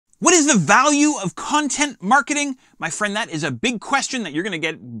What is the value of content marketing? My friend, that is a big question that you're going to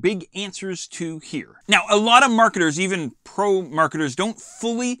get big answers to here. Now, a lot of marketers, even pro marketers, don't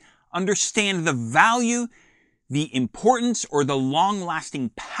fully understand the value, the importance, or the long-lasting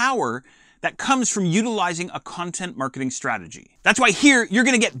power that comes from utilizing a content marketing strategy. That's why here you're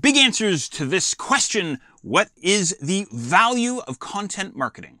going to get big answers to this question: what is the value of content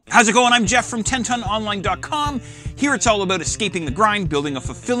marketing? How's it going? I'm Geoff from 10tononline.com. Here it's all about escaping the grind, building a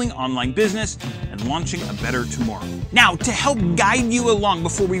fulfilling online business, and launching a better tomorrow. Now, to help guide you along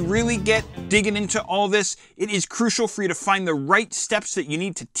before we really get digging into all this, it is crucial for you to find the right steps that you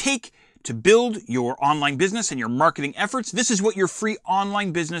need to take to build your online business and your marketing efforts. This is what your free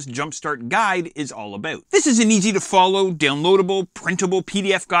online business jumpstart guide is all about. This is an easy to follow, downloadable, printable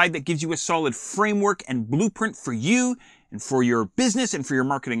PDF guide that gives you a solid framework and blueprint for you and for your business and for your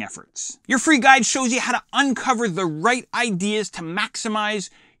marketing efforts. Your free guide shows you how to uncover the right ideas to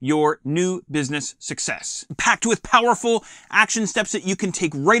maximize your new business success. Packed with powerful action steps that you can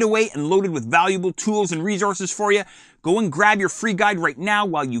take right away and loaded with valuable tools and resources for you. Go and grab your free guide right now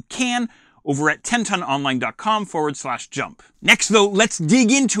while you can over at 10tononline.com/jump. Next though, let's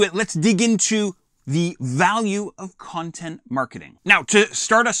dig into it. Let's dig into the value of content marketing. Now, to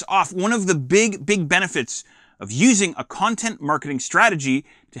start us off, one of the big benefits of using a content marketing strategy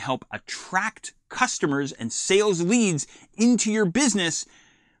to help attract customers and sales leads into your business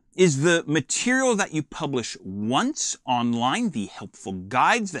is the material that you publish once online, the helpful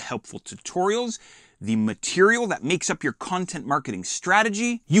guides, the helpful tutorials, the material that makes up your content marketing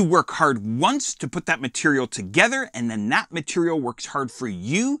strategy. You work hard once to put that material together, and then that material works hard for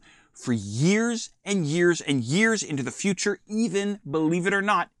you for years and years and years into the future, even, believe it or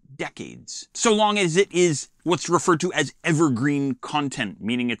not, decades. So long as it is what's referred to as evergreen content,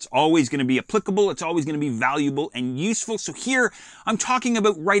 meaning it's always going to be applicable, it's always going to be valuable and useful. So here I'm talking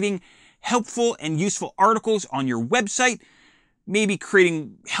about writing helpful and useful articles on your website, maybe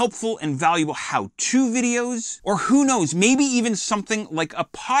creating helpful and valuable how-to videos, or who knows, maybe even something like a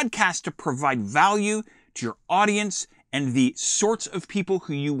podcast to provide value to your audience and the sorts of people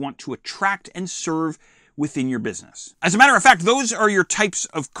who you want to attract and serve within your business. As a matter of fact, those are your types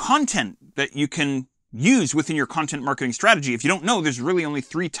of content that you can use within your content marketing strategy. If you don't know, there's really only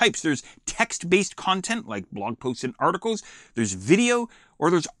 3 types. There's text-based content like blog posts and articles, there's video,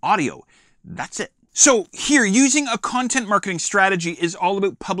 or there's audio. That's it. So here, using a content marketing strategy is all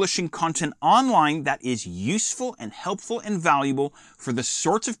about publishing content online that is useful and helpful and valuable for the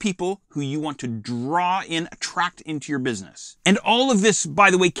sorts of people who you want to draw in, attract into your business. And all of this,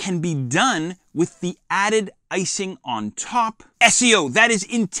 by the way, can be done with the added icing on top: SEO. That is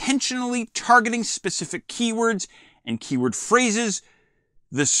intentionally targeting specific keywords and keyword phrases,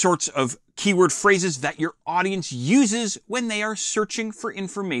 the sorts of keyword phrases that your audience uses when they are searching for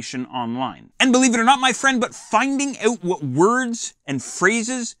information online. And believe it or not, my friend, but finding out what words and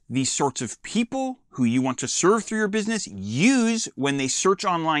phrases these sorts of people who you want to serve through your business use when they search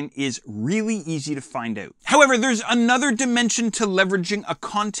online is really easy to find out. However, there's another dimension to leveraging a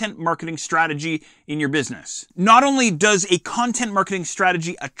content marketing strategy in your business. Not only does a content marketing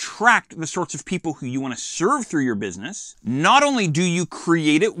strategy attract the sorts of people who you want to serve through your business, not only do you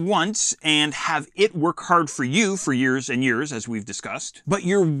create it once and have it work hard for you for years and years, as we've discussed, but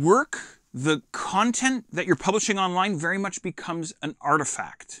your work, the content that you're publishing online, very much becomes an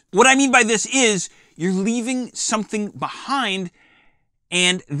artifact. What I mean by this is you're leaving something behind,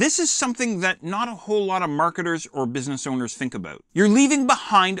 and this is something that not a whole lot of marketers or business owners think about. You're leaving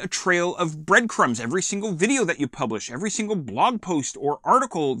behind a trail of breadcrumbs. Every single video that you publish, every single blog post or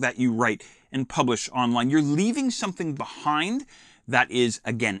article that you write and publish online, you're leaving something behind that is,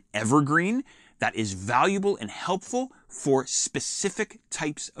 again, evergreen, that is valuable and helpful for specific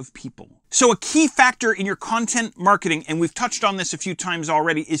types of people. So a key factor in your content marketing, and we've touched on this a few times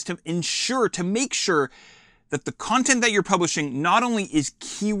already, is to make sure that the content that you're publishing not only is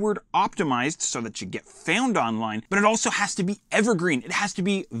keyword optimized so that you get found online, but it also has to be evergreen. It has to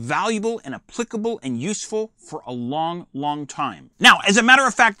be valuable and applicable and useful for a long, long time. Now, as a matter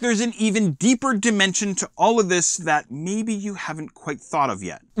of fact, there's an even deeper dimension to all of this that maybe you haven't quite thought of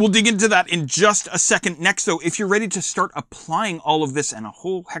yet. We'll dig into that in just a second. Next, though, if you're ready to start applying all of this and a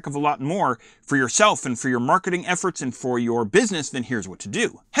whole heck of a lot more for yourself and for your marketing efforts and for your business, then here's what to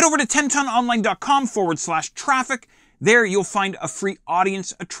do. Head over to 10tononline.com/traffic. There you'll find a free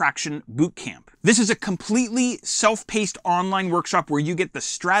audience attraction bootcamp. This is a completely self-paced online workshop where you get the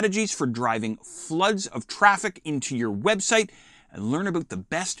strategies for driving floods of traffic into your website and learn about the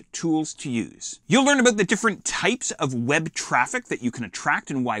best tools to use. You'll learn about the different types of web traffic that you can attract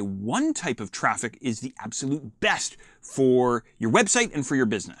and why one type of traffic is the absolute best for your website and for your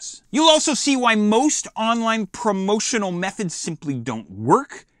business. You'll also see why most online promotional methods simply don't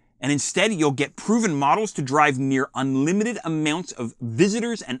work, and instead you'll get proven models to drive near unlimited amounts of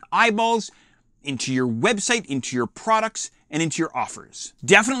visitors and eyeballs into your website, into your products, and into your offers.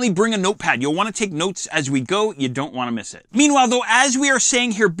 Definitely bring a notepad. You'll want to take notes as we go. You don't want to miss it. Meanwhile, though, as we are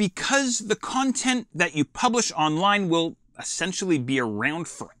saying here, because the content that you publish online will essentially be around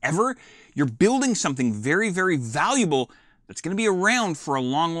forever, you're building something very, very valuable that's going to be around for a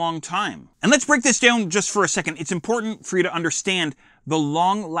long, long time. And let's break this down just for a second. It's important for you to understand the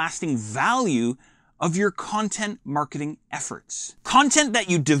long-lasting value of your content marketing efforts. Content that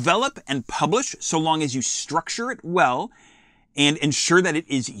you develop and publish, so long as you structure it well and ensure that it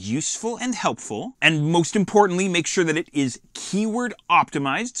is useful and helpful, and most importantly, make sure that it is keyword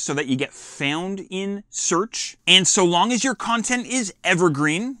optimized so that you get found in search. And so long as your content is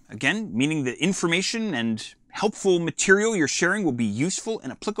evergreen, again, meaning the information and helpful material you're sharing will be useful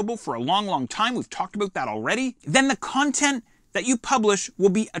and applicable for a long, long time. We've talked about that already. Then the content that you publish will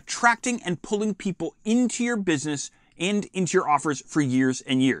be attracting and pulling people into your business and into your offers for years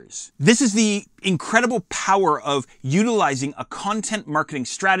and years. This is the incredible power of utilizing a content marketing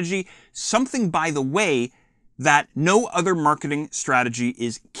strategy, something, by the way, that no other marketing strategy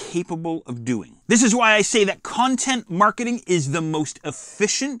is capable of doing. This is why I say that content marketing is the most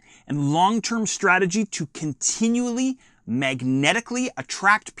efficient and long-term strategy to continually, magnetically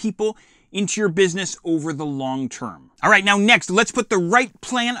attract people into your business over the long term. All right, now next, let's put the right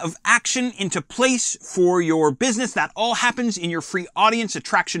plan of action into place for your business. That all happens in your free audience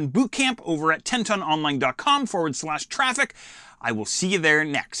attraction bootcamp over at 10tononline.com/traffic. I will see you there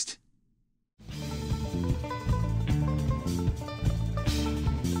next.